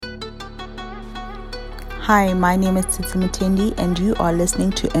Hi, my name is Titi Mutendi, and you are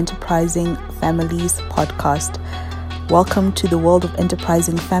listening to Enterprising Families podcast. Welcome to the world of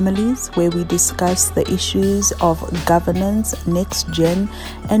enterprising families, where we discuss the issues of governance, next gen,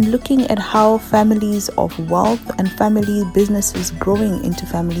 and looking at how families of wealth and family businesses growing into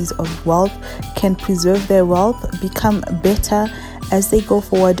families of wealth can preserve their wealth, become better as they go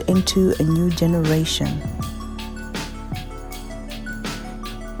forward into a new generation.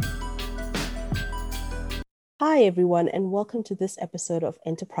 Hi, everyone, and welcome to this episode of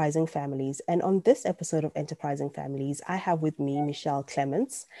Enterprising Families. And on this episode of Enterprising Families, I have with me Michelle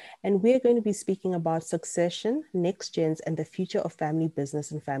Clements, and we're going to be speaking about succession, next gens, and the future of family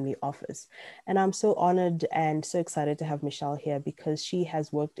business and family office. And I'm so honored and so excited to have Michelle here because she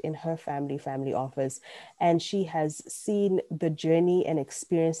has worked in her family office, and she has seen the journey and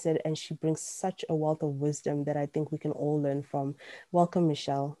experienced it, and she brings such a wealth of wisdom that I think we can all learn from. Welcome,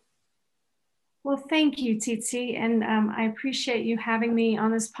 Michelle. Well, thank you, Tsitsi, and I appreciate you having me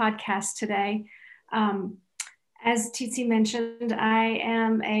on this podcast today. As Tsitsi mentioned, I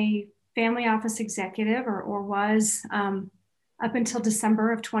am a family office executive, or was up until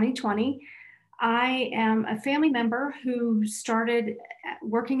December of 2020. I am a family member who started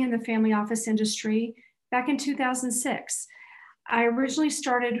working in the family office industry back in 2006. I originally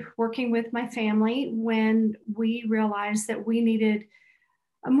started working with my family when we realized that we needed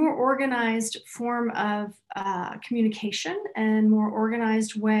a more organized form of communication and more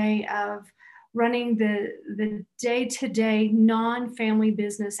organized way of running the day-to-day non-family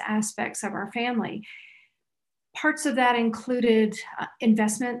business aspects of our family. Parts of that included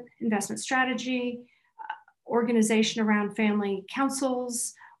investment strategy, organization around family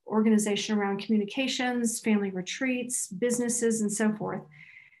councils, organization around communications, family retreats, businesses, and so forth.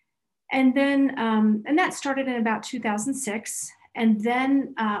 And then, and that started in about 2006. And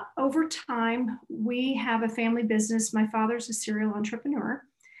then over time, we have a family business. My father's a serial entrepreneur.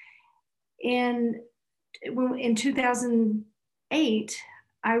 In 2008,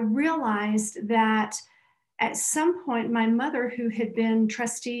 I realized that at some point, my mother, who had been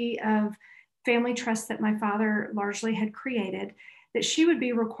trustee of family trust that my father largely had created, that she would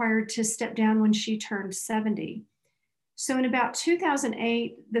be required to step down when she turned 70. So in about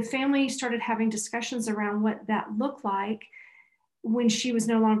 2008, the family started having discussions around what that looked like when she was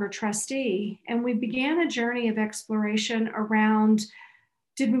no longer trustee. And we began a journey of exploration around,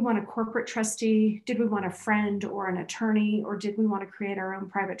 did we want a corporate trustee? Did we want a friend or an attorney? Or did we want to create our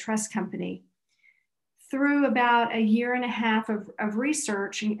own private trust company? Through about a year and a half of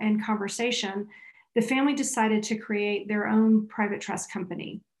research and conversation, the family decided to create their own private trust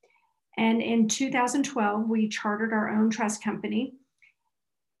company. And in 2012, we chartered our own trust company.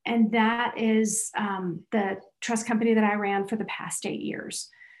 And that is the trust company that I ran for the past 8 years.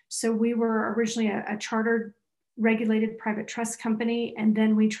 So we were originally a chartered regulated private trust company, and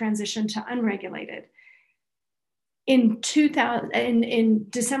then we transitioned to unregulated. In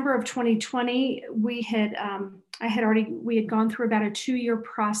December of 2020, we had gone through about a 2-year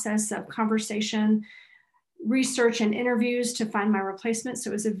process of conversation, research, and interviews to find my replacement.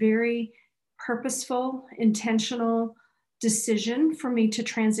 So it was a very purposeful, intentional decision for me to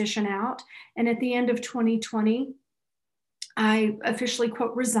transition out. And at the end of 2020, I officially,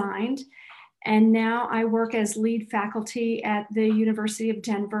 quote, resigned. And now I work as lead faculty at the University of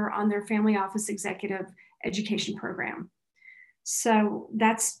Denver on their family office executive education program. So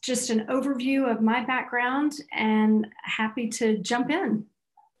that's just an overview of my background, and happy to jump in.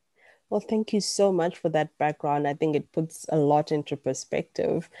 Well, thank you so much for that background. I think it puts a lot into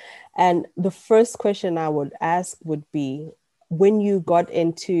perspective. And the first question I would ask would be, when you got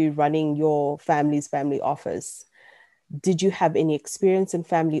into running your family's family office, did you have any experience in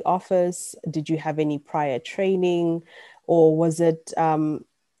family office? Did you have any prior training? Or was it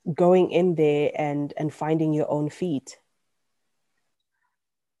going in there and finding your own feet?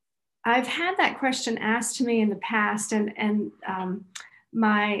 I've had that question asked to me in the past, and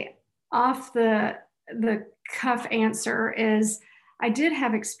my off the cuff answer is I did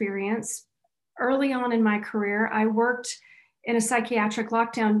have experience. Early on in my career, I worked in a psychiatric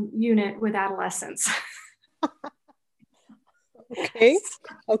lockdown unit with adolescents.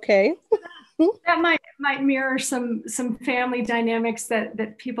 Okay. That might mirror some family dynamics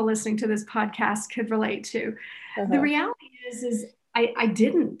that people listening to this podcast could relate to. The reality is I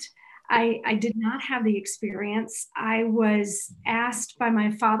didn't. I did not have the experience. I was asked by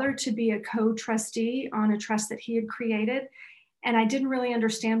my father to be a co-trustee on a trust that he had created, and I didn't really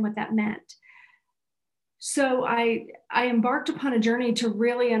understand what that meant. So I embarked upon a journey to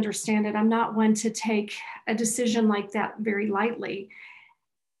really understand it. I'm not one to take a decision like that very lightly.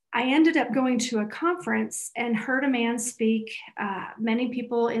 I ended up going to a conference and heard a man speak. Many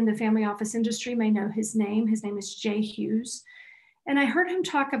people in the family office industry may know his name. His name is Jay Hughes. And I heard him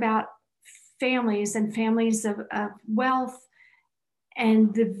talk about families and families of wealth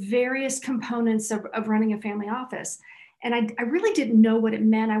and the various components of running a family office. And I really didn't know what it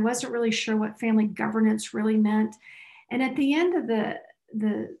meant. I wasn't really sure what family governance really meant. And at the end of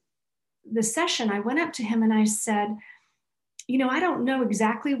the session, I went up to him and I said, you know, I don't know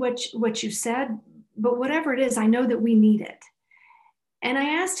exactly what you said, but whatever it is, I know that we need it. And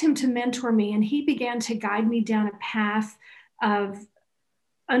I asked him to mentor me, and he began to guide me down a path of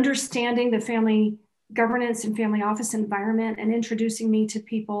understanding the family governance and family office environment and introducing me to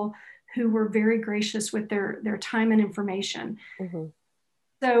people who were very gracious with their time and information. Mm-hmm.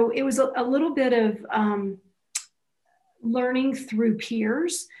 So it was a little bit of learning through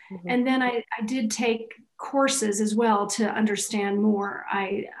peers. Mm-hmm. And then I did take courses as well to understand more.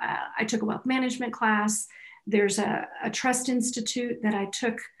 I took a wealth management class. There's a trust institute that I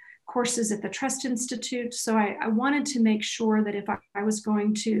took courses at the Trust Institute. So I wanted to make sure that if I was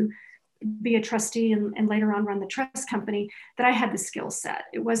going to be a trustee and later on run the trust company, that I had the skill set.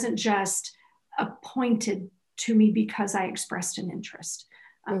 It wasn't just appointed to me because I expressed an interest.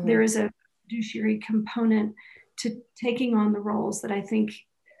 Mm-hmm. There is a fiduciary component to taking on the roles that I think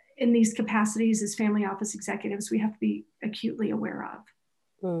in these capacities as family office executives, we have to be acutely aware of.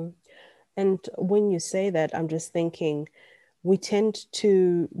 Mm. And when you say that, I'm just thinking, we tend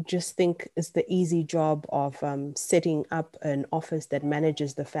to just think it's the easy job of setting up an office that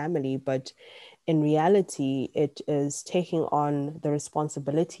manages the family. But in reality, it is taking on the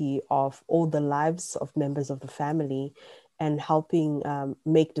responsibility of all the lives of members of the family and helping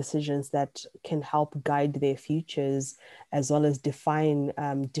make decisions that can help guide their futures, as well as define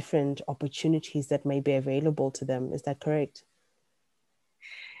different opportunities that may be available to them. Is that correct?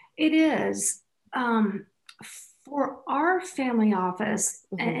 It is. For our family office,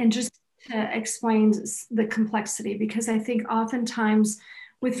 mm-hmm. and just to explain the complexity, because I think oftentimes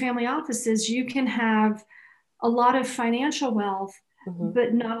with family offices, you can have a lot of financial wealth, mm-hmm.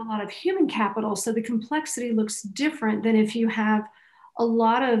 but not a lot of human capital. So the complexity looks different than if you have a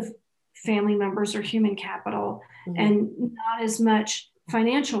lot of family members or human capital, mm-hmm. and not as much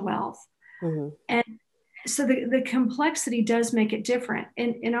financial wealth. Mm-hmm. And so the complexity does make it different.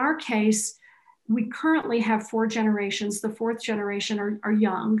 In our case, we currently have 4 generations. The 4th generation are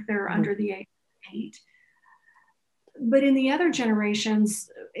young. They're mm-hmm. under the age of 8. But in the other generations,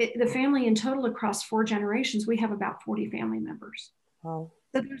 the family in total across 4 generations, we have about 40 family members. Wow.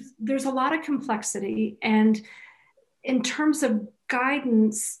 So there's a lot of complexity. And in terms of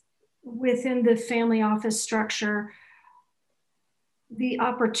guidance within the family office structure, the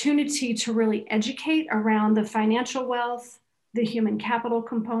opportunity to really educate around the financial wealth, the human capital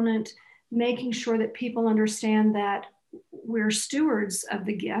component, making sure that people understand that we're stewards of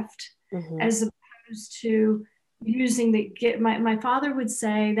the gift, mm-hmm. as opposed to using the gift. My father would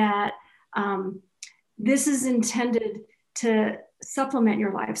say that this is intended to supplement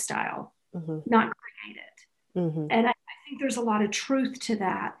your lifestyle, mm-hmm. not create it. Mm-hmm. And I think there's a lot of truth to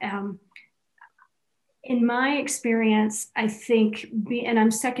that. In my experience, I think, and I'm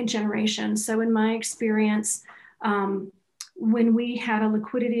 2nd generation, so in my experience, when we had a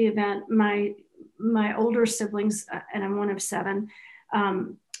liquidity event, my older siblings, and I'm one of 7,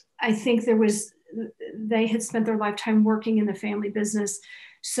 I think they had spent their lifetime working in the family business.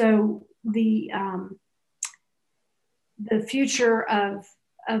 So the future of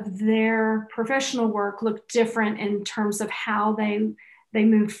their professional work looked different in terms of how they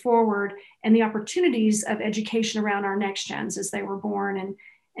moved forward, and the opportunities of education around our next gens as they were born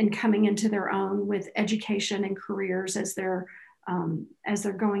and coming into their own with education and careers as they're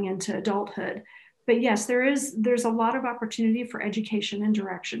going into adulthood. But yes, there's a lot of opportunity for education and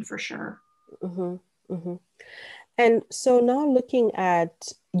direction for sure. Mm-hmm, mm-hmm. And so now looking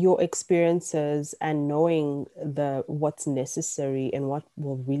at your experiences and knowing what's necessary and what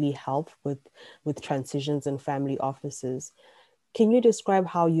will really help with transitions in family offices, can you describe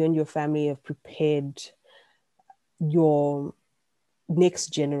how you and your family have prepared your next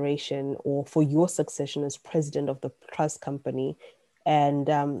generation or for your succession as president of the trust company, and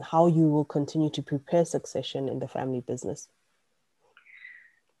how you will continue to prepare succession in the family business?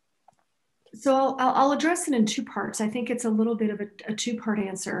 So I'll address it in 2 parts. I think it's a little bit of a 2-part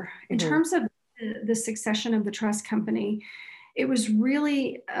answer. In mm-hmm. terms of the succession of the trust company, it was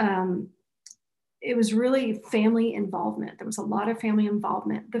really family involvement. There was a lot of family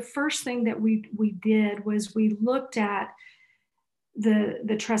involvement. The first thing that we did was we looked at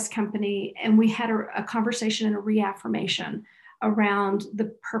the trust company, and we had a conversation and a reaffirmation around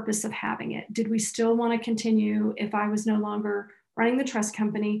the purpose of having it. Did we still want to continue if I was no longer running the trust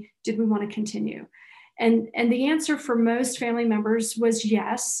company? Did we want to continue? And the answer for most family members was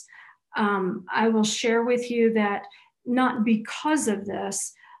yes. I will share with you that not because of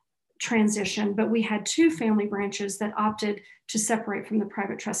this transition, but we had two family branches that opted to separate from the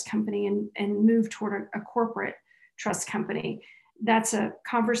private trust company and move toward a corporate trust company. That's a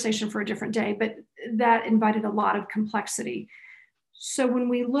conversation for a different day, but that invited a lot of complexity. So when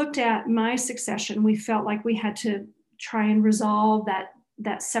we looked at my succession, we felt like we had to try and resolve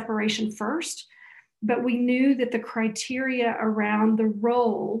that separation first, but we knew that the criteria around the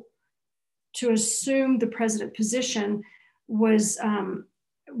role to assume the president position was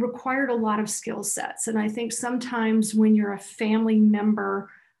required a lot of skill sets. And I think sometimes when you're a family member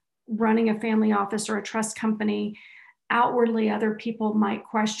running a family office or a trust company, outwardly other people might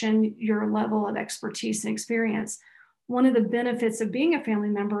question your level of expertise and experience. One of the benefits of being a family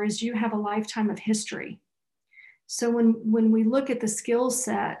member is you have a lifetime of history. So when we look at the skill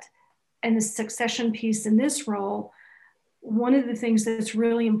set and the succession piece in this role, one of the things that's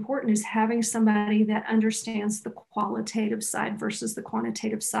really important is having somebody that understands the qualitative side versus the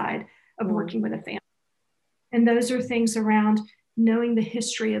quantitative side of working with a family. And those are things around knowing the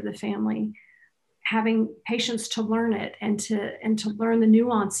history of the family, having patience to learn it and to learn the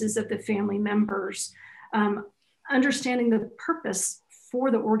nuances of the family members, understanding the purpose for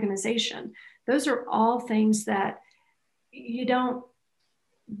the organization. Those are all things that you don't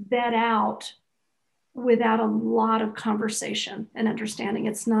vet out without a lot of conversation and understanding.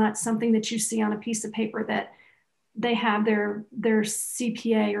 It's not something that you see on a piece of paper that they have their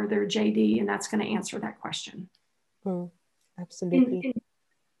CPA or their JD, and that's going to answer that question. Absolutely.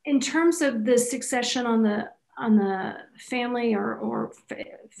 In terms of the succession on the family or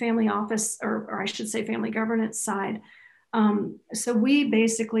family office, or I should say family governance side, so we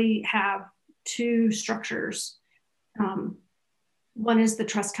basically have two structures. One is the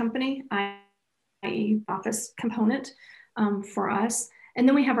trust company, i.e. office component for us. And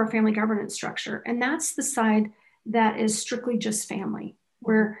then we have our family governance structure. And that's the side that is strictly just family,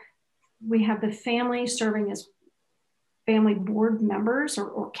 where we have the family serving as family board members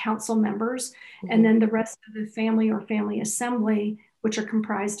or council members, and then the rest of the family or family assembly, which are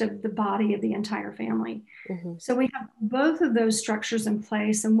comprised of the body of the entire family. So we have both of those structures in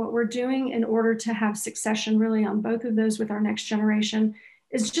place. And what we're doing in order to have succession really on both of those with our next generation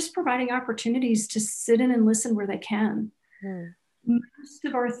is just providing opportunities to sit in and listen where they can. Most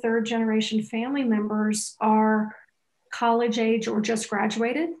of our third generation family members are college age or just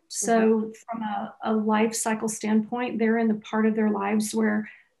graduated. So from a life cycle standpoint, they're in the part of their lives where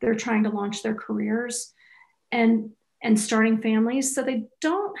they're trying to launch their careers and starting families. So they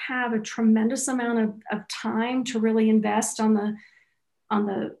don't have a tremendous amount of time to really invest on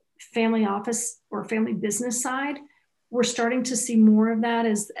the family office or family business side. We're starting to see more of that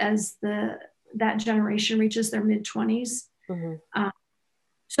as that generation reaches their mid-20s.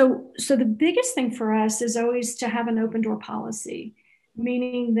 So the biggest thing for us is always to have an open door policy,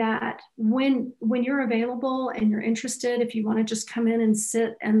 meaning that when you're available and you're interested, if you want to just come in and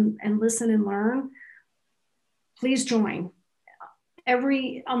sit and listen and learn, please join.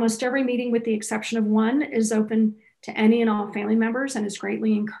 Almost every meeting, with the exception of one, is open to any and all family members and is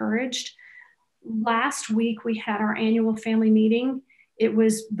greatly encouraged. Last week, we had our annual family meeting. It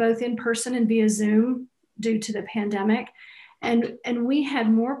was both in person and via Zoom due to the pandemic. And we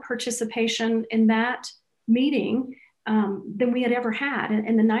had more participation in that meeting than we had ever had.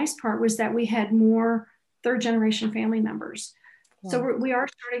 And the nice part was that we had more third generation family members. Wow. So we are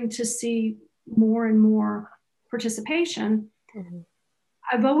starting to see more and more participation.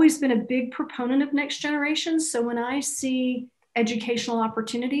 I've always been a big proponent of next generation. So when I see educational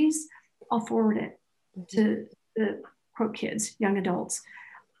opportunities, I'll forward it to the quote kids, young adults.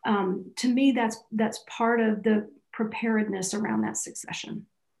 To me, that's part of the preparedness around that succession.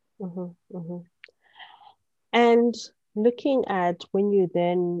 And looking at when you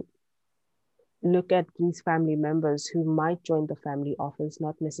then look at these family members who might join the family office,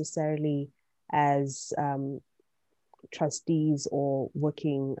 not necessarily as trustees or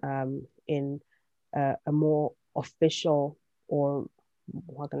working in a more official, or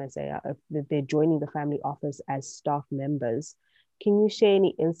what can I say, they're joining the family office as staff members. Can you share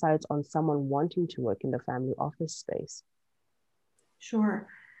any insights on someone wanting to work in the family office space? Sure.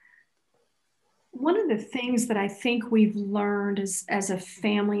 One of the things that I think we've learned as a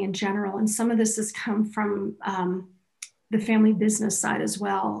family in general, and some of this has come from the family business side as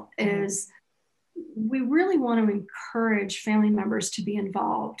well, is we really want to encourage family members to be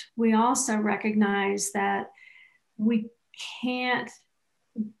involved. We also recognize that we can't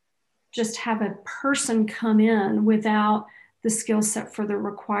just have a person come in without the skill set for the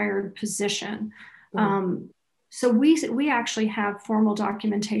required position. Mm-hmm. So we actually have formal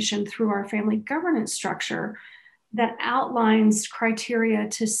documentation through our family governance structure that outlines criteria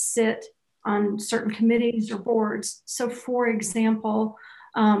to sit on certain committees or boards. So, for example,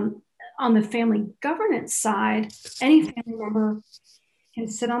 on the family governance side, any family member can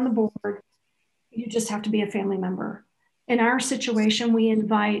sit on the board. You just have to be a family member. In our situation, we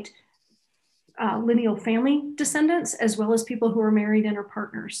invite lineal family descendants as well as people who are married and are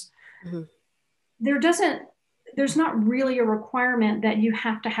partners. Mm-hmm. There's not really a requirement that you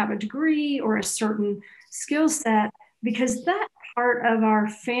have to have a degree or a certain skill set, because that part of our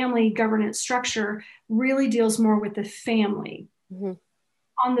family governance structure really deals more with the family. Mm-hmm.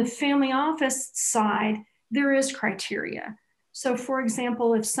 On the family office side, there is criteria. So for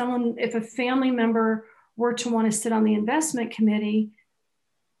example, if a family member were to want to sit on the investment committee,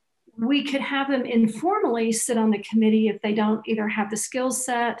 we could have them informally sit on the committee if they don't either have the skill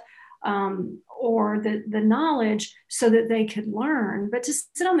set or the knowledge so that they could learn. But to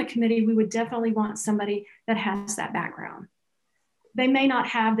sit on the committee, we would definitely want somebody that has that background. They may not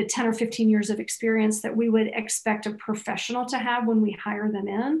have the 10 or 15 years of experience that we would expect a professional to have when we hire them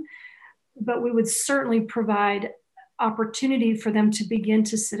in, but we would certainly provide opportunity for them to begin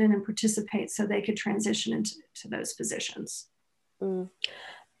to sit in and participate so they could transition into those positions. Mm.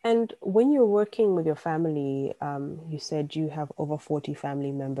 And when you're working with your family, you said you have over 40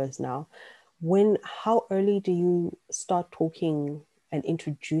 family members now. How early do you start talking and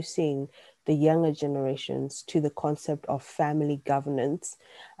introducing the younger generations to the concept of family governance?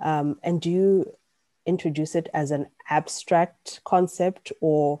 And do you introduce it as an abstract concept,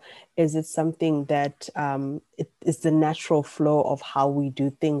 or is it something that it is the natural flow of how we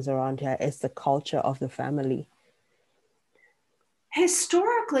do things around here? It's the culture of the family.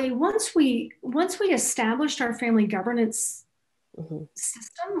 Historically, once we established our family governance Mm-hmm.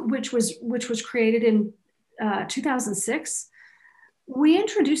 system, which was created in 2006, we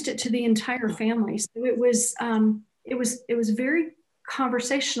introduced it to the entire family. So it was very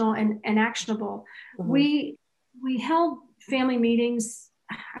conversational and actionable. Mm-hmm. We held family meetings,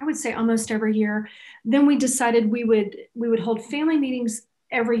 I would say almost every year. Then we decided we would hold family meetings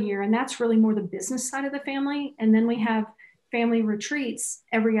every year, and that's really more the business side of the family. And then we have family retreats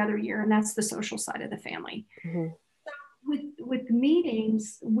every other year, and that's the social side of the family. Mm-hmm. With the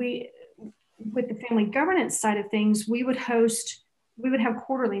meetings, with the family governance side of things, we would have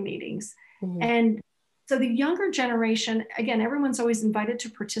quarterly meetings. Mm-hmm. And so the younger generation, again, everyone's always invited to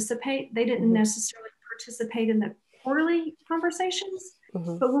participate. They didn't Mm-hmm. necessarily participate in the quarterly conversations,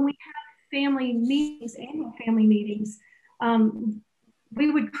 Mm-hmm. but when we had family meetings, annual family meetings,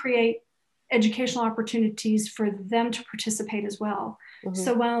 we would create educational opportunities for them to participate as well. Mm-hmm.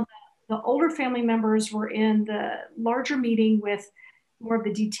 So while the older family members were in the larger meeting with more of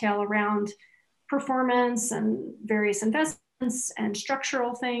the detail around performance and various investments and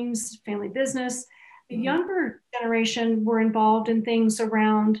structural things, family business, the Mm-hmm. younger generation were involved in things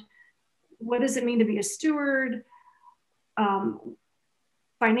around what does it mean to be a steward,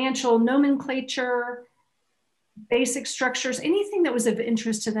 financial nomenclature, basic structures, anything that was of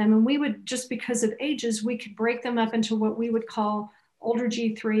interest to them. And we would, just because of ages, we could break them up into what we would call older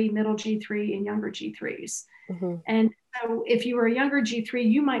G3, middle G3, and younger G3s. Mm-hmm. And so if you were a younger G3,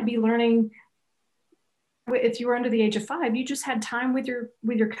 you might be learning, if you were under the age of 5, you just had time with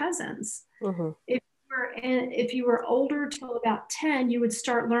your cousins. Mm-hmm. If you were older till about 10, you would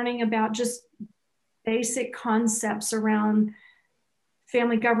start learning about just basic concepts around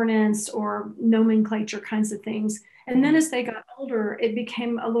family governance or nomenclature kinds of things. And then as they got older, it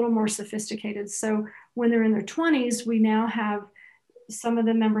became a little more sophisticated. So when they're in their 20s, we now have some of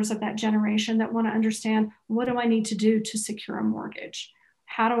the members of that generation that want to understand, what do I need to do to secure a mortgage?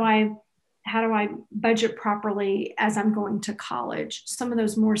 How do I budget properly as I'm going to college? Some of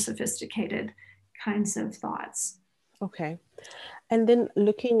those more sophisticated kinds of thoughts. Okay. And then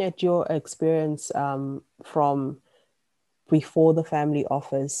looking at your experience from before the family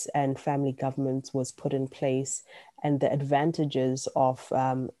office and family government was put in place, and the advantages of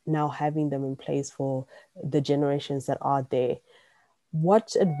now having them in place for the generations that are there,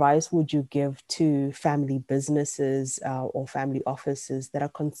 what advice would you give to family businesses or family offices that are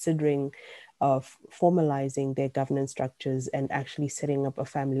considering of formalizing their governance structures and actually setting up a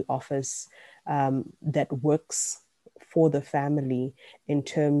family office that works for the family, in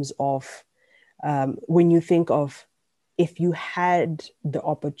terms of when you think of, if you had the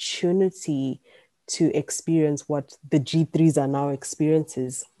opportunity to experience what the G3s are now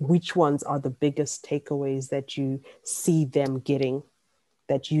experiences, which ones are the biggest takeaways that you see them getting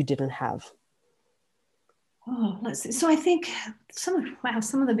that you didn't have? Oh, let's see. So I think some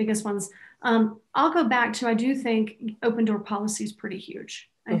of the biggest ones. I'll go back to, I do think open door policy is pretty huge.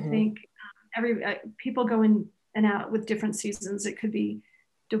 I think people go in and out with different seasons. It could be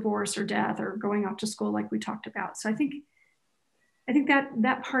divorce or death or going off to school, like we talked about. So I think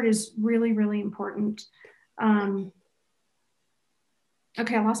that part is really, really important. Okay,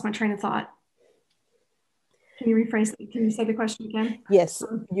 I lost my train of thought. Can you rephrase? Can you say the question again? Yes,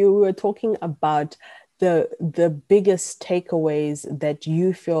 you were talking about the biggest takeaways that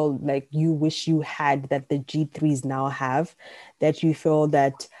you feel like you wish you had that the G3s now have, that you feel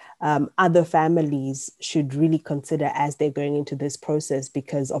that other families should really consider as they're going into this process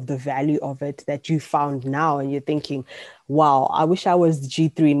because of the value of it that you found now. And you're thinking, wow, I wish I was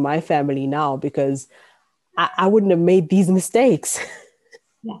G3 in my family now because I wouldn't have made these mistakes.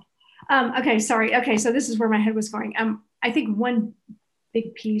 Yeah. Okay, sorry. Okay, so this is where my head was going. I think one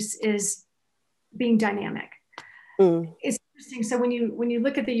big piece is being dynamic. It's interesting. So when you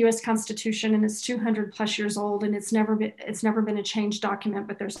look at the U.S. Constitution, and it's 200 plus years old, and it's never been a changed document,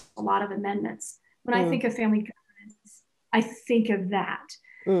 but there's a lot of amendments. When I think of family governance, I think of that.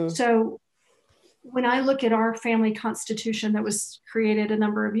 So when I look at our family constitution that was created a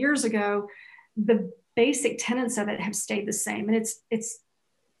number of years ago, the basic tenets of it have stayed the same, and it's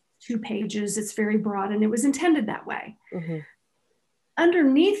 2 pages. It's very broad, and it was intended that way.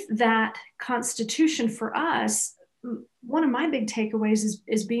 Underneath that constitution for us, one of my big takeaways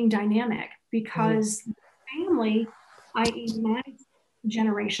is being dynamic, because family, i.e. my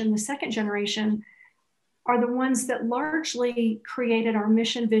generation, the second generation, are the ones that largely created our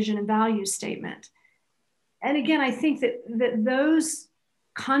mission, vision, and value statement. And again, I think that those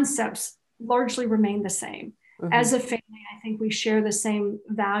concepts largely remain the same. As a family, I think we share the same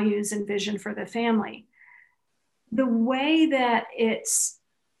values and vision for the family. The way that it's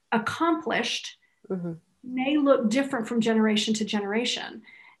accomplished may look different from generation to generation.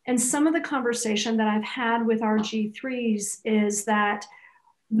 And some of the conversation that I've had with our G3s is that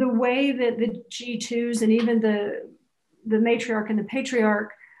the way that the G2s and even the matriarch and the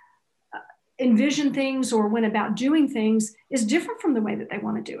patriarch envision things or went about doing things is different from the way that they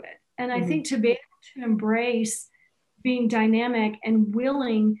want to do it. And I think to be able to embrace being dynamic and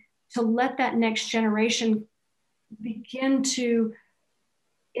willing to let that next generation begin to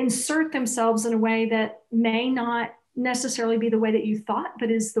insert themselves in a way that may not necessarily be the way that you thought, but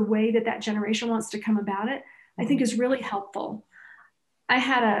is the way that that generation wants to come about it, I think is really helpful. I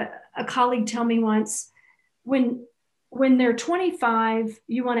had a colleague tell me once, when they're 25,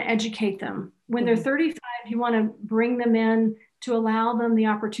 you want to educate them. When they're 35, you want to bring them in to allow them the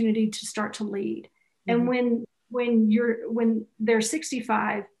opportunity to start to lead. And when they're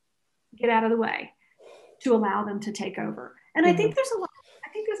 65, get out of the way to allow them to take over. And I think there's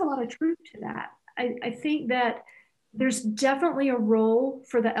a lot of truth to that. I think that there's definitely a role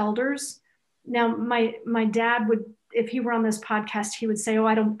for the elders. Now, my dad would, if he were on this podcast, he would say, "Oh,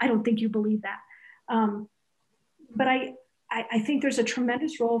 I don't think you believe that." But I think there's a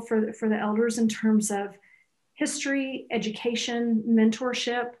tremendous role for the elders in terms of history, education,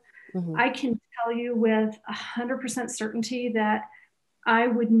 mentorship. I can tell you with 100% certainty that I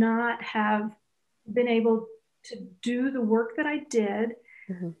would not have been able to do the work that I did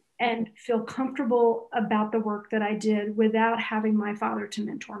and feel comfortable about the work that I did without having my father to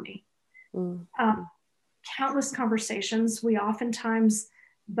mentor me. Countless conversations. We oftentimes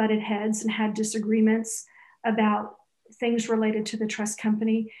butted heads and had disagreements about things related to the trust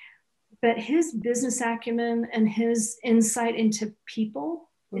company, but his business acumen and his insight into people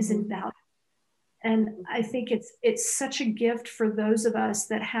is invaluable. And I think it's such a gift for those of us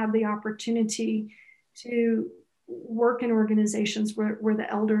that have the opportunity to work in organizations where the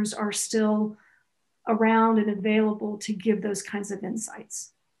elders are still around and available to give those kinds of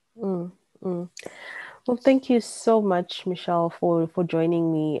insights. Well, thank you so much, Michelle, for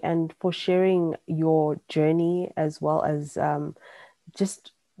joining me and for sharing your journey, as well as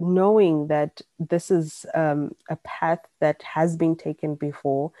just knowing that this is a path that has been taken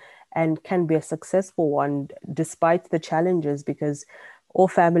before and can be a successful one despite the challenges, because all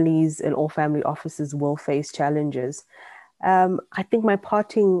families and all family offices will face challenges. I think my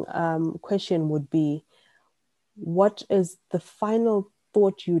parting question would be, what is the final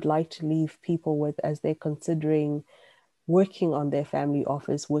thought you'd like to leave people with as they're considering working on their family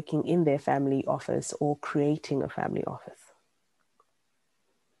office, working in their family office, or creating a family office?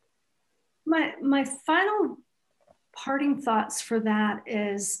 My final parting thoughts for that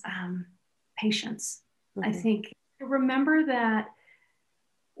is patience. Mm-hmm. I think remember that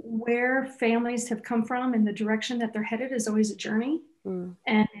where families have come from and the direction that they're headed is always a journey. Mm.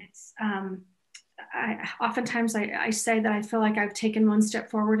 And it's, oftentimes I say that I feel like I've taken one step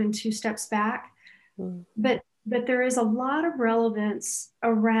forward and two steps back, but there is a lot of relevance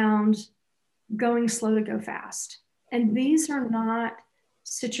around going slow to go fast. And these are not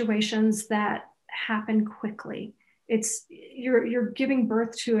situations that happen quickly. It's you're giving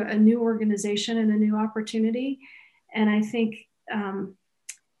birth to a new organization and a new opportunity. And I think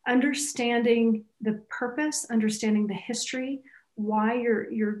understanding the purpose, understanding the history, why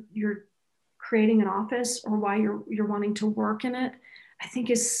you're creating an office or why you're wanting to work in it, I think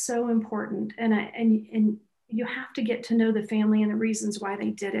is so important. And you have to get to know the family and the reasons why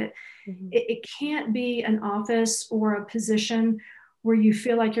they did it. Mm-hmm. It can't be an office or a position where you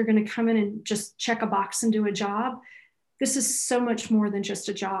feel like you're going to come in and just check a box and do a job. This is so much more than just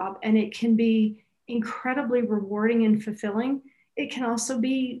a job, and it can be incredibly rewarding and fulfilling. It can also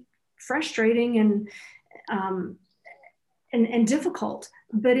be frustrating and difficult.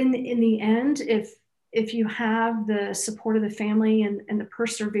 But in the end, if you have the support of the family and the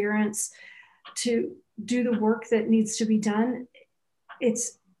perseverance to do the work that needs to be done,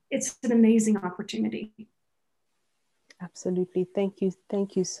 it's an amazing opportunity. Absolutely. Thank you.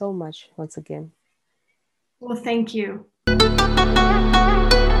 Thank you so much once again. Well, thank you.